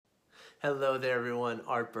Hello there, everyone.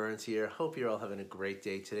 Art Burns here. Hope you're all having a great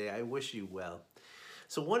day today. I wish you well.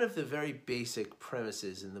 So one of the very basic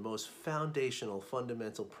premises and the most foundational,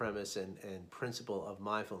 fundamental premise and principle of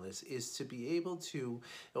mindfulness is to be able to,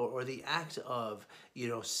 or the act of,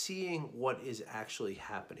 seeing what is actually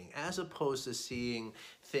happening, as opposed to seeing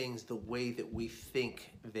things the way that we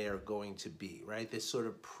think they're going to be, right? This sort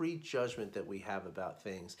of prejudgment that we have about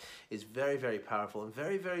things is very, very powerful and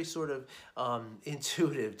very, very sort of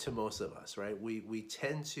intuitive to most of us, right? We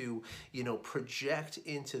tend to, project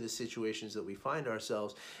into the situations that we find ourselves,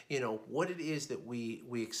 what it is that we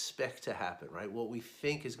expect to happen, right? What we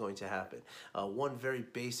think is going to happen. One very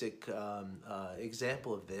basic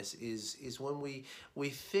example of this is when we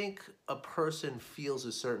think a person feels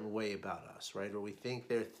a certain way about us, right? Or we think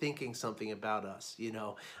they're thinking something about us,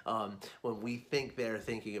 when we think they're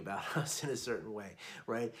thinking about us in a certain way,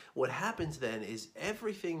 right? What happens then is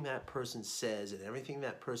everything that person says and everything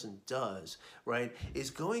that person does, right, is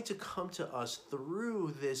going to come to us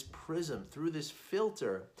through this prism, through this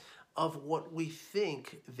filter of what we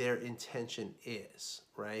think their intention is,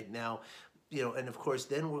 right? Now, and of course,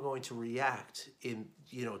 then we're going to react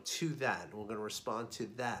to that, and we're going to respond to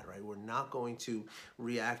that, right? We're not going to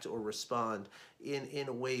react or respond in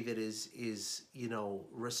a way that is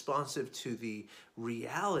responsive to the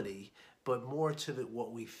reality, but more to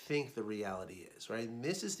what we think the reality is, right? And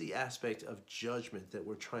this is the aspect of judgment that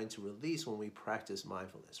we're trying to release when we practice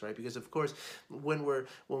mindfulness, right? Because of course, when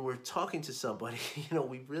we're talking to somebody,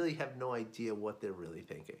 we really have no idea what they're really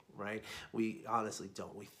thinking, right? We honestly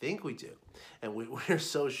don't. We think we do, and we're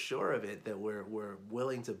so sure of it that we're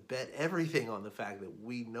willing to bet everything on the fact that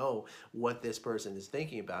we know what this person is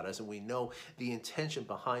thinking about us, and we know the intention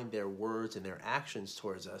behind their words and their actions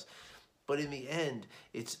towards us. But in the end,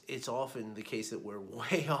 it's often the case that we're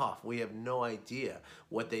way off. We have no idea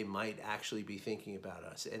what they might actually be thinking about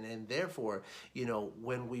us. And therefore,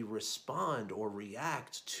 when we respond or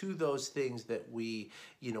react to those things that we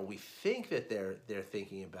think that they're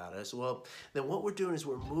thinking about us, well, then what we're doing is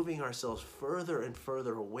we're moving ourselves further and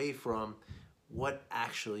further away from what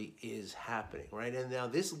actually is happening, right? And now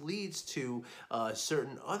this leads to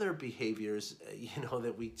certain other behaviors,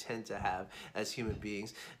 that we tend to have as human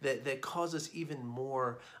beings that cause us even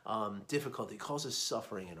more difficulty, cause us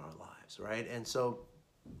suffering in our lives, right? And so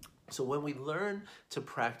when we learn to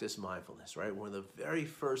practice mindfulness, right, one of the very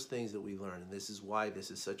first things that we learn, and this is why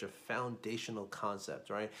this is such a foundational concept,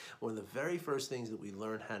 right? One of the very first things that we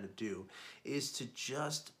learn how to do is to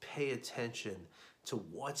just pay attention to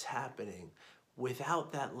what's happening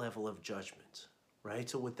without that level of judgment, right?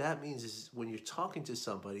 So what that means is when you're talking to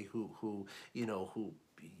somebody who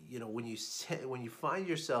when you find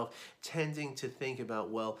yourself tending to think about,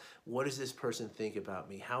 well, what does this person think about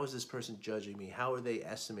me? How is this person judging me? How are they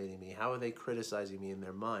estimating me? How are they criticizing me in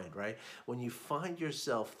their mind, right? When you find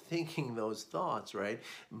yourself thinking those thoughts, right,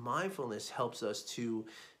 mindfulness helps us to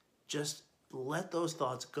just let those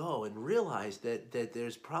thoughts go and realize that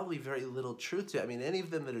there's probably very little truth to it. I mean, any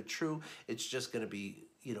of them that are true, it's just going to be,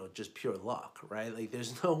 just pure luck, right? Like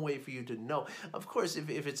there's no way for you to know. Of course, if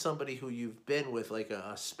it's somebody who you've been with, like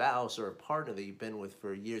a spouse or a partner that you've been with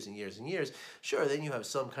for years and years and years, sure, then you have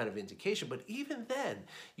some kind of indication. But even then,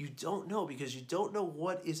 you don't know, because you don't know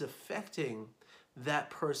what is affecting that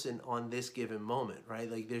person on this given moment,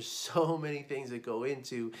 right? Like there's so many things that go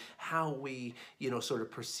into how we, sort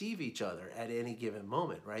of perceive each other at any given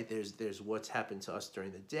moment, right? There's what's happened to us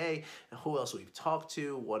during the day, who else we've talked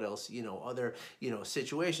to, what else, other,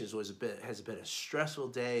 situations. Has it been a stressful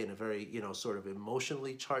day and a very, sort of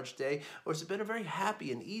emotionally charged day, or has it been a very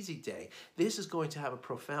happy and easy day? This is going to have a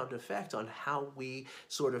profound effect on how we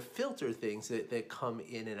sort of filter things that come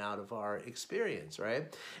in and out of our experience,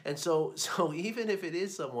 right? And so even if it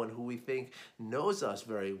is someone who we think knows us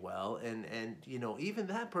very well, and even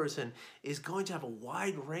that person is going to have a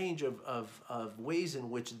wide range of ways in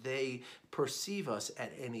which they perceive us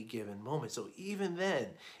at any given moment. So even then,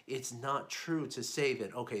 it's not true to say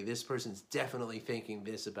that, okay, this person's definitely thinking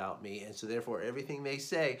this about me, and so therefore everything they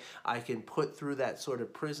say, I can put through that sort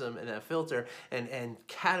of prism and that filter and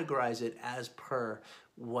categorize it as per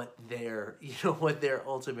what their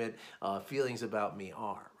ultimate feelings about me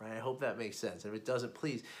are, right? I hope that makes sense. If it doesn't,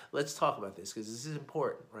 please, let's talk about this, because this is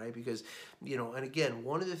important, right? Because, and again,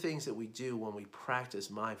 one of the things that we do when we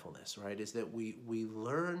practice mindfulness, right, is that we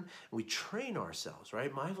learn, we train ourselves,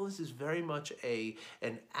 right? Mindfulness is very much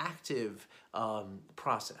an active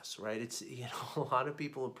process, right? It's, a lot of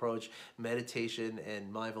people approach meditation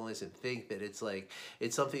and mindfulness and think that it's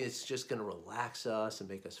something that's just going to relax us and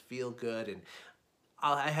make us feel good. And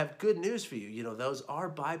I have good news for you. You know, those are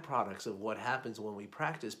byproducts of what happens when we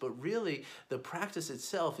practice, but really the practice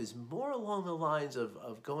itself is more along the lines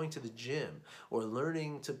of going to the gym or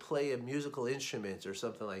learning to play a musical instrument or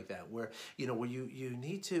something like that, where, you know, where you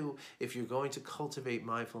need to, if you're going to cultivate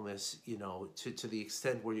mindfulness, you know, to the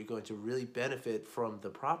extent where you're going to really benefit from the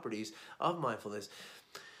properties of mindfulness,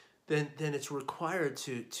 then it's required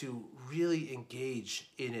to really engage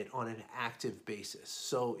in it on an active basis.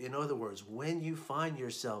 So in other words, when you find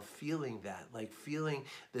yourself feeling that, like feeling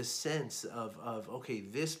the sense of okay,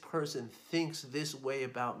 this person thinks this way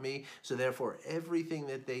about me, so therefore everything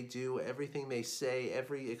that they do, everything they say,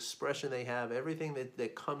 every expression they have, everything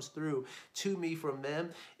that comes through to me from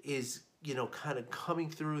them is, you know, kind of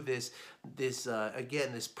coming through this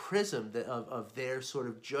again, this prism of their sort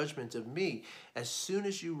of judgment of me. As soon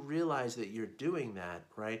as you realize that you're doing that,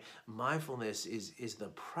 right, mindfulness is the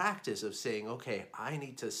practice of saying, okay, I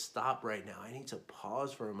need to stop right now. I need to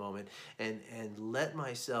pause for a moment and let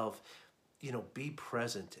myself, you know, be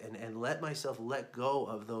present and let myself let go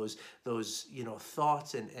of those you know,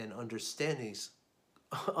 thoughts and understandings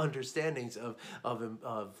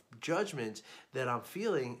of judgment that I'm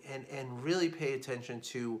feeling, and really pay attention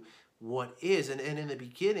to what is. And in the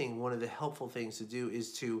beginning, one of the helpful things to do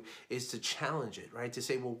is to challenge it, right? To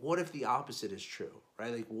say, well, what if the opposite is true,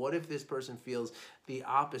 right? Like, what if this person feels the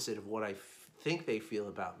opposite of what I think they feel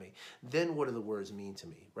about me? Then what do the words mean to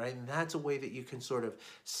me, right? And that's a way that you can sort of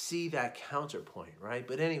see that counterpoint, right?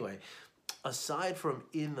 But anyway, aside from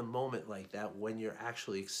in the moment like that, when you're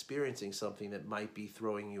actually experiencing something that might be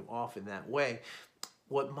throwing you off in that way,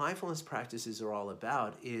 what mindfulness practices are all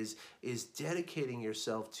about is dedicating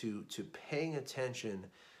yourself to paying attention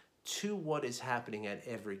to what is happening at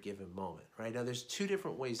every given moment, right? Now, there's two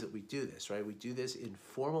different ways that we do this, right? We do this in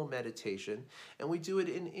formal meditation, and we do it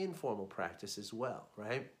in informal practice as well,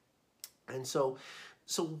 right? And so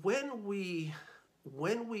when we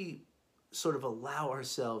sort of allow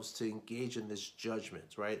ourselves to engage in this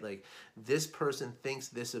judgment, right? Like, this person thinks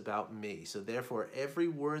this about me, so therefore every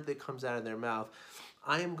word that comes out of their mouth,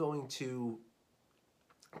 I am going to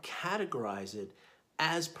categorize it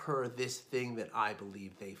as per this thing that I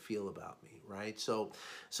believe they feel about me, right? So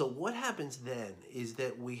what happens then is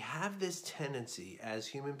that we have this tendency as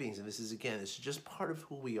human beings, and this is just part of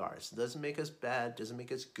who we are. It doesn't make us bad, doesn't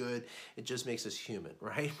make us good, it just makes us human,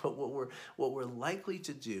 right? But what we're likely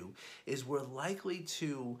to do is we're likely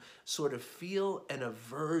to sort of feel an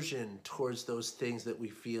aversion towards those things that we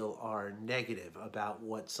feel are negative about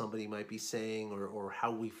what somebody might be saying, or how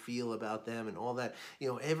we feel about them and all that. You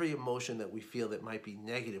know, every emotion that we feel that might be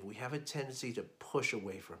negative, we have a tendency to push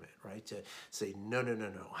away from it, right? To say, no,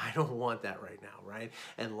 I don't want that right now, right?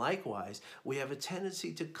 And likewise, we have a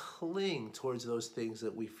tendency to cling towards those things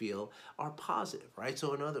that we feel are positive, right?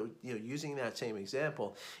 So using that same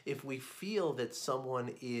example, if we feel that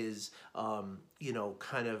someone is,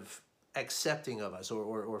 kind of accepting of us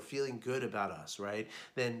or feeling good about us, right?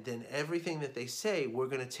 Then everything that they say, we're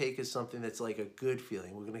going to take as something that's like a good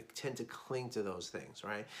feeling. We're going to tend to cling to those things,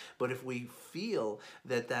 right? But if we feel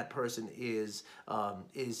that person is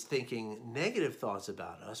thinking negative thoughts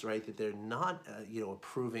about us, right? That they're not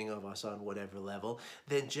approving of us on whatever level,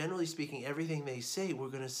 then generally speaking, everything they say, we're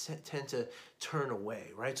going to tend to turn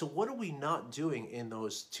away, right? So what are we not doing in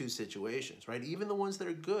those two situations, right? Even the ones that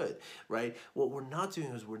are good, right? What we're not doing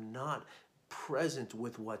is we're not present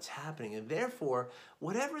with what's happening. And therefore,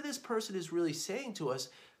 whatever this person is really saying to us,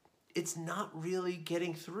 it's not really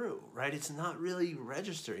getting through, right? It's not really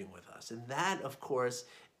registering with us. And that, of course,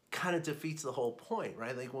 kind of defeats the whole point,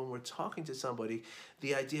 right? Like, when we're talking to somebody,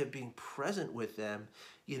 the idea of being present with them,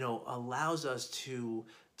 allows us to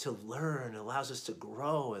learn, allows us to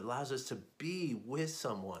grow, it allows us to be with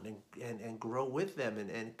someone and grow with them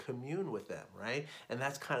and commune with them, right? And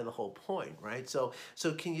that's kind of the whole point, right? So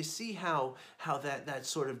can you see how that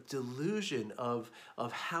sort of delusion of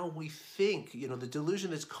how we think, the delusion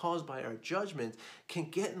that's caused by our judgment, can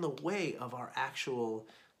get in the way of our actual,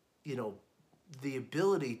 the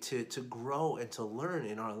ability to grow and to learn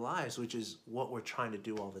in our lives, which is what we're trying to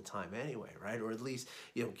do all the time anyway, right? Or at least,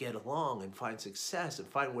 get along and find success and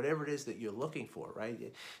find whatever it is that you're looking for, right?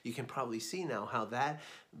 You can probably see now how that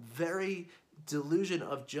very delusion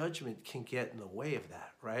of judgment can get in the way of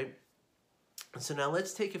that, right? So now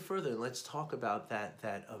let's take it further and let's talk about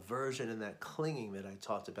that aversion and that clinging that I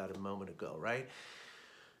talked about a moment ago, right?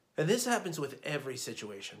 And this happens with every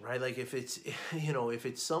situation, right? Like, if it's, if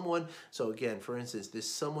it's someone, so again, for instance,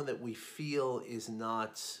 this someone that we feel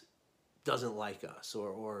doesn't like us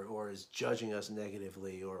or is judging us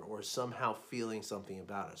negatively or somehow feeling something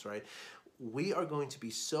about us, right? We are going to be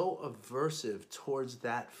so aversive towards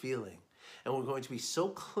that feeling and we're going to be so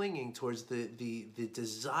clinging towards the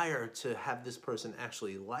desire to have this person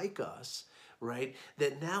actually like us, right,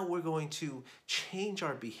 that now we're going to change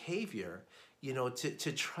our behavior, you know,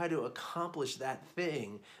 to try to accomplish that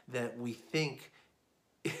thing that we think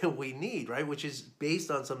we need, right? Which is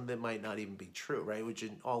based on something that might not even be true, right? Which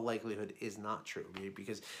in all likelihood is not true, right?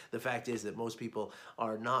 Because the fact is that most people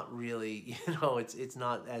are not really, you know, it's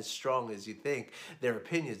not as strong as you think, their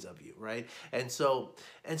opinions of you, right? So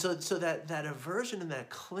that aversion and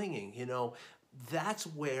that clinging, you know, that's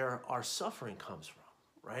where our suffering comes from.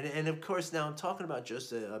 Right, and of course now I'm talking about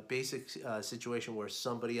just a basic situation where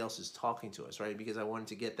somebody else is talking to us, right? Because I wanted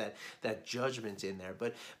to get that judgment in there,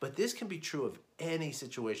 but this can be true of any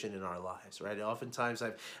situation in our lives, right? Oftentimes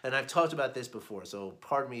I've talked about this before, so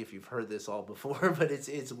pardon me if you've heard this all before, but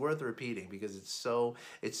it's worth repeating because it's so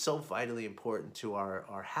vitally important to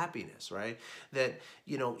our happiness, right? That,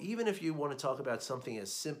 you know, even if you want to talk about something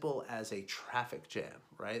as simple as a traffic jam,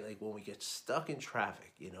 right? Like when we get stuck in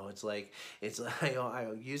traffic, you know, it's like I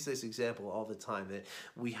use this example all the time, that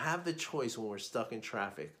we have the choice when we're stuck in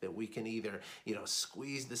traffic that we can either, you know,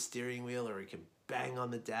 squeeze the steering wheel, or we can bang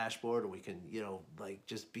on the dashboard, or we can, you know, like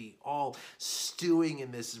just be all stewing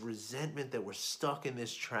in this resentment that we're stuck in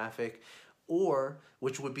this traffic, or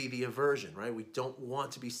which would be the aversion, right? We don't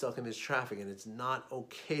want to be stuck in this traffic, and it's not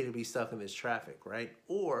okay to be stuck in this traffic, right?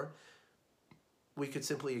 Or we could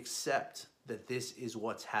simply accept that this is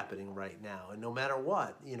what's happening right now, and no matter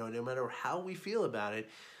what, you know, no matter how we feel about it,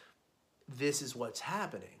 this is what's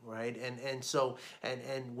happening, right? So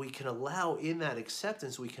we can allow, in that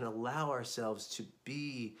acceptance, we can allow ourselves to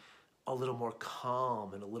be a little more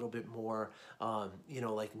calm and a little bit more, you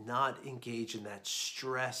know, like not engage in that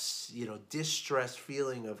stress, you know, distress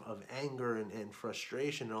feeling of anger and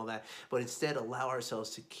frustration and all that, but instead allow ourselves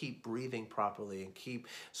to keep breathing properly and keep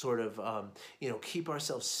sort of, you know, keep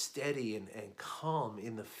ourselves steady and calm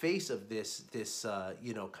in the face of this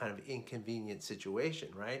you know, kind of inconvenient situation,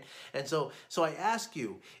 right? And so I ask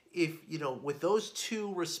you, if, you know, with those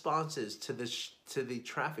two responses to the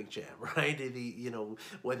traffic jam, right? You know,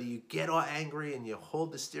 whether you get all angry and you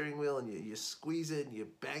hold the steering wheel and you squeeze it and you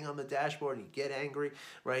bang on the dashboard and you get angry,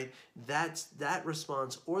 right? That's that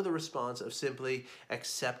response, or the response of simply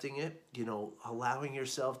accepting it, you know, allowing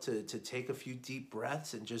yourself to take a few deep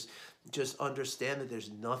breaths and just understand that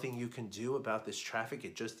there's nothing you can do about this traffic.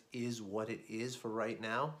 It just is what it is for right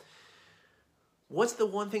now. What's the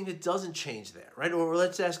one thing that doesn't change there, right? Or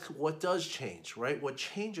let's ask, what does change, right? What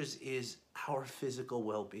changes is our physical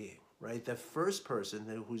well-being, right? The first person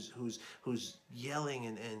who's yelling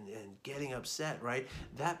and getting upset, right?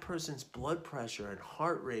 That person's blood pressure and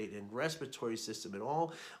heart rate and respiratory system and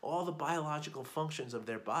all the biological functions of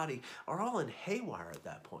their body are all in haywire at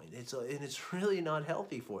that point. And it's really not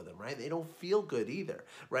healthy for them, right? They don't feel good either,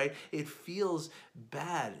 right? It feels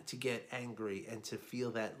bad to get angry and to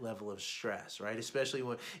feel that level of stress, right? Especially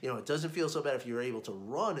when, you know, it doesn't feel so bad if you're able to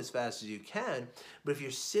run as fast as you can, but if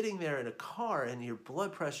you're sitting there in a car and your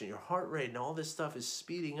blood pressure and your heart rate and all this stuff is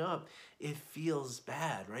speeding up, it feels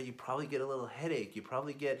bad, right? You probably get a little headache. You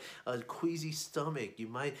probably get a queasy stomach. You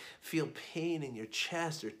might feel pain in your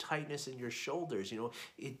chest or tightness in your shoulders. You know,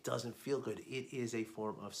 it doesn't feel good. It is a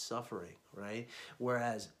form of suffering, right?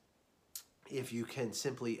 Whereas if you can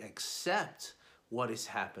simply accept what is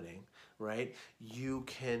happening, right, you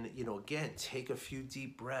can, you know, again, take a few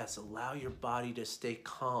deep breaths, allow your body to stay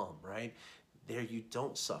calm, right? There you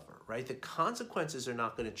don't suffer, right? The consequences are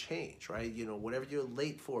not going to change, right? You know, whatever you're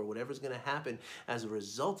late for, whatever's going to happen as a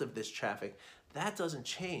result of this traffic, that doesn't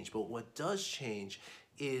change. But what does change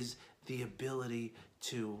is the ability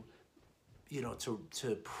to, you know,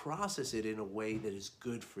 to process it in a way that is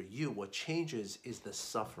good for you. What changes is the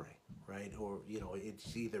suffering, right? Or, you know,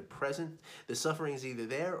 it's either present, the suffering is either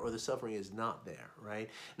there or the suffering is not there, right?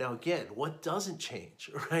 Now, again, what doesn't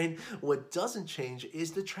change, right? What doesn't change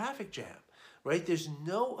is the traffic jam. Right? There's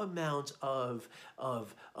no amount of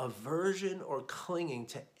aversion or clinging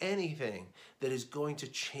to anything that is going to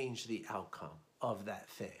change the outcome of that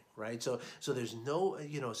thing, right? So there's no,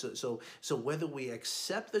 you know, so whether we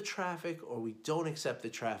accept the traffic or we don't accept the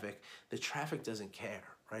traffic doesn't care,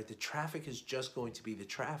 right? The traffic is just going to be the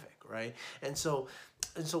traffic, right? And so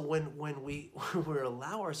when we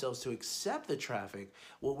allow ourselves to accept the traffic,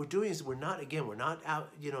 what we're doing is we're not out,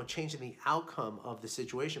 you know, changing the outcome of the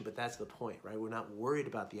situation, but that's the point, right? We're not worried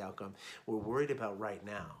about the outcome. We're worried about right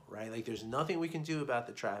now, right? Like there's nothing we can do about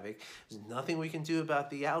the traffic. There's nothing we can do about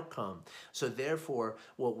the outcome. So therefore,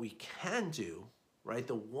 what we can do, right?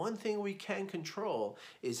 The one thing we can control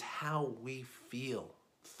is how we feel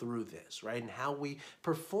through this, right? And how we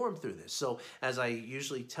perform through this. So as I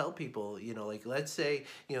usually tell people, like let's say,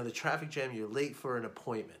 the traffic jam, you're late for an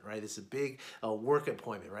appointment, right? It's a big work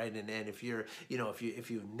appointment, right? And if you're,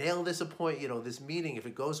 if you nail this appointment, this meeting, if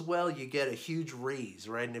it goes well, you get a huge raise,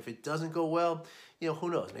 right? And if it doesn't go well,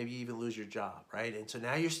 who knows? Maybe you even lose your job, right? And so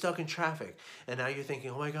now you're stuck in traffic, and now you're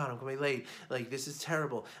thinking, oh my God, I'm gonna be late. Like, this is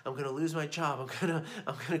terrible. I'm gonna lose my job.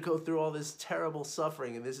 I'm gonna go through all this terrible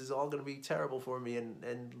suffering, and this is all gonna be terrible for me,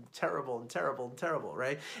 and terrible and terrible and terrible,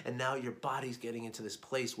 right? And now your body's getting into this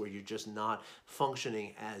place where you're just not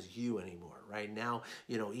functioning as you anymore, right? Now,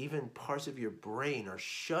 even parts of your brain are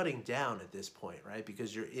shutting down at this point, right?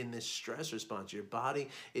 Because you're in this stress response. Your body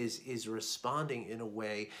is responding in a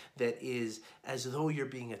way that is as though you're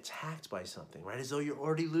being attacked by something, right? As though you're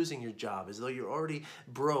already losing your job, as though you're already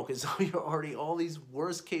broke, as though you're already, all these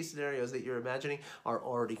worst case scenarios that you're imagining are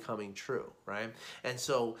already coming true, right? And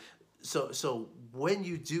so when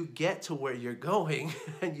you do get to where you're going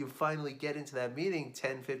and you finally get into that meeting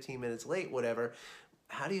 10, 15 minutes late, whatever,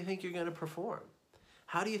 how do you think you're going to perform?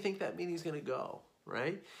 How do you think that meeting's going to go,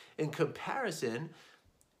 right? In comparison,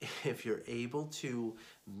 if you're able to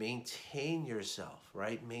maintain yourself,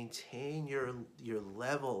 right? Maintain your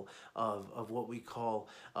level of what we call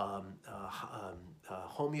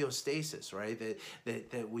homeostasis, right?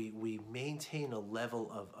 That we maintain a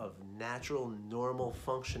level of natural, normal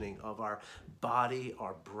functioning of our body,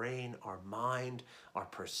 our brain, our mind, our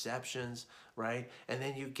perceptions, right? And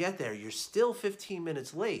then you get there, you're still 15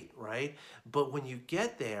 minutes late, right? But when you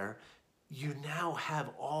get there, you now have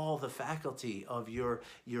all the faculty of your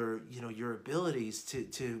abilities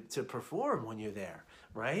to perform when you're there,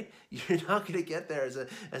 right? You're not going to get there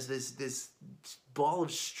as this ball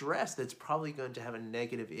of stress that's probably going to have a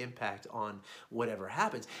negative impact on whatever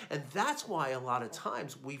happens. And that's why a lot of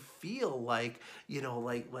times we feel like,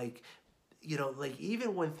 like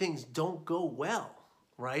even when things don't go well,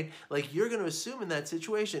 right? Like, you're going to assume in that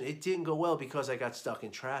situation, it didn't go well because I got stuck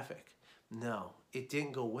in traffic. No, it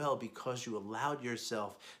didn't go well because you allowed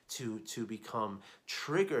yourself to become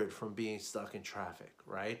triggered from being stuck in traffic,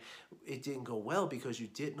 right? It didn't go well because you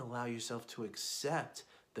didn't allow yourself to accept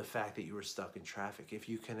the fact that you were stuck in traffic. If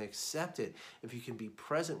you can accept it, if you can be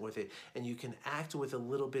present with it, and you can act with a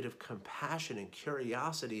little bit of compassion and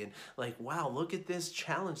curiosity and like, wow, look at this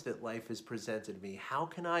challenge that life has presented me. How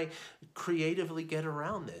can I creatively get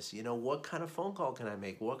around this? What kind of phone call can I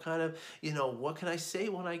make? What kind of, what can I say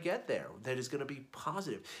when I get there that is going to be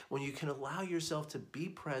positive? When you can allow yourself to be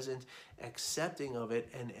present, accepting of it,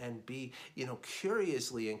 and be,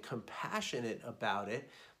 curiously and compassionate about it,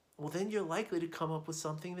 well, then you're likely to come up with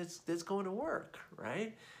something that's going to work,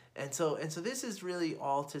 right? And so this is really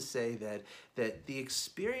all to say that the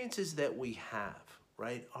experiences that we have,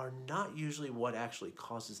 right, are not usually what actually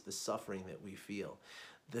causes the suffering that we feel.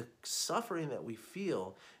 The suffering that we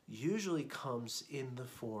feel usually comes in the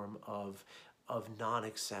form of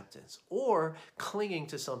non-acceptance or clinging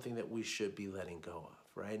to something that we should be letting go of,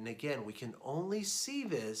 right? And again, we can only see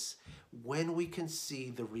this when we can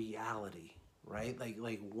see the reality, right?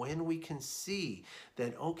 Like when we can see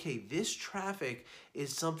that, okay, this traffic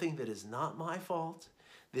is something that is not my fault.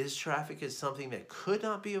 This traffic is something that could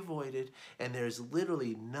not be avoided, and there's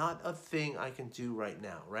literally not a thing I can do right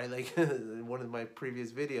now, right? Like in one of my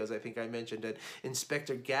previous videos, I think I mentioned an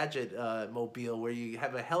Inspector Gadget mobile where you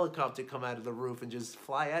have a helicopter come out of the roof and just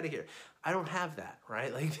fly out of here. I don't have that,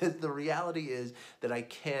 right? Like the reality is that I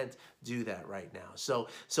can't do that right now. So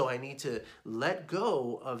I need to let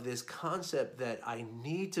go of this concept that I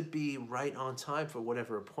need to be right on time for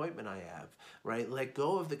whatever appointment I have, right? Let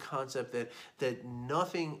go of the concept that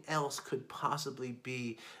nothing else could possibly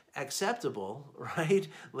be acceptable, right?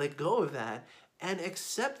 Let go of that and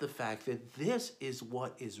accept the fact that this is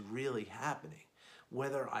what is really happening.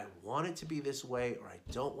 Whether I want it to be this way or I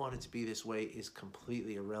don't want it to be this way is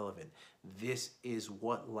completely irrelevant. This is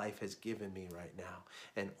what life has given me right now.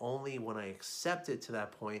 And only when I accept it to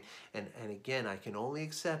that point, and again, I can only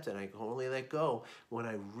accept it, I can only let go when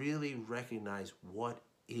I really recognize what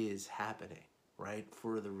is happening, right?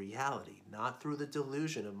 For the reality, not through the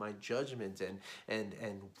delusion of my judgment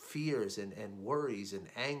and fears and worries and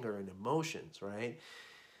anger and emotions, right?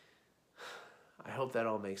 I hope that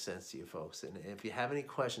all makes sense to you folks. And if you have any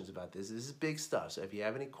questions about this is big stuff. So if you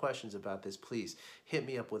have any questions about this, please hit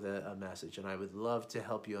me up with a message. And I would love to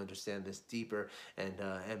help you understand this deeper and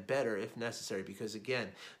better if necessary. Because again,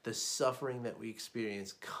 the suffering that we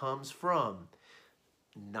experience comes from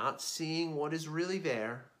not seeing what is really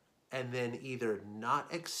there and then either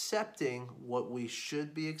not accepting what we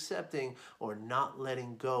should be accepting or not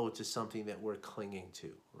letting go to something that we're clinging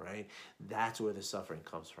to, right? That's where the suffering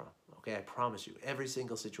comes from. Okay, I promise you, every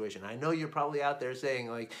single situation. I know you're probably out there saying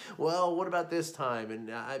like, well, what about this time?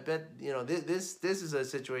 And I bet, you know, this is a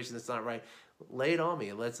situation that's not right. Lay it on me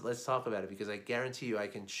and let's talk about it, because I guarantee you I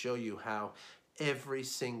can show you how every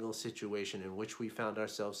single situation in which we found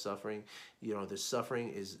ourselves suffering, you know, the suffering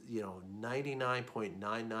is, you know,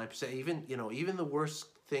 99.99%, even, you know, even the worst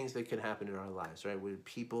things that can happen in our lives, right? We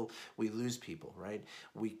lose people, right?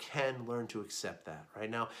 We can learn to accept that, right?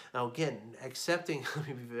 Now again, accepting, let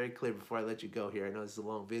me be very clear before I let you go here. I know this is a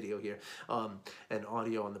long video here, and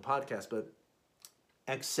audio on the podcast, but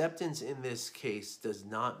acceptance in this case does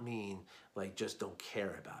not mean like just don't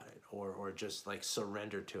care about it or just like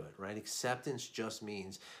surrender to it, right? Acceptance just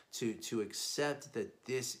means to accept that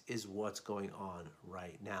this is what's going on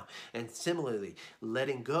right now. And similarly,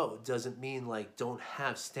 letting go doesn't mean like don't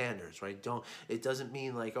have standards, right? It doesn't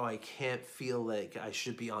mean like, oh, I can't feel like I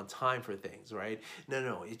should be on time for things, right?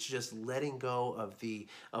 No, it's just letting go of the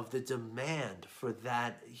demand for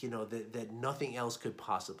that, you know, that nothing else could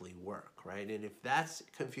possibly work, right? And if that's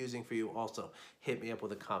confusing for you, also hit me up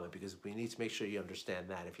with a comment, because we need to make sure you understand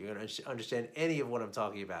that. If you're going to understand any of what I'm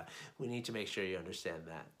talking about, we need to make sure you understand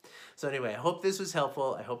that. So anyway, I hope this was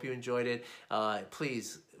helpful. I hope you enjoyed it.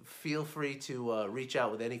 Please feel free to reach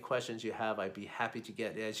out with any questions you have. I'd be happy to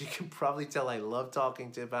get. As you can probably tell, I love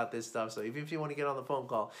talking about this stuff. So even if you want to get on the phone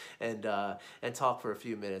call and talk for a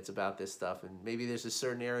few minutes about this stuff, and maybe there's a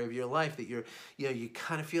certain area of your life that you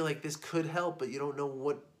kind of feel like this could help, but you don't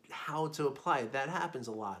know how to apply it. That happens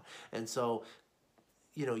a lot. And so,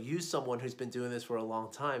 you know, use someone who's been doing this for a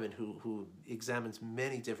long time and who examines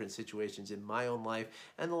many different situations in my own life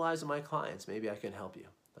and the lives of my clients. Maybe I can help you.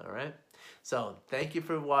 All right. So thank you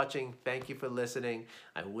for watching. Thank you for listening.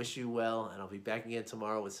 I wish you well, and I'll be back again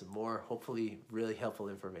tomorrow with some more, hopefully really helpful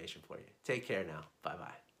information for you. Take care now.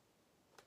 Bye-bye.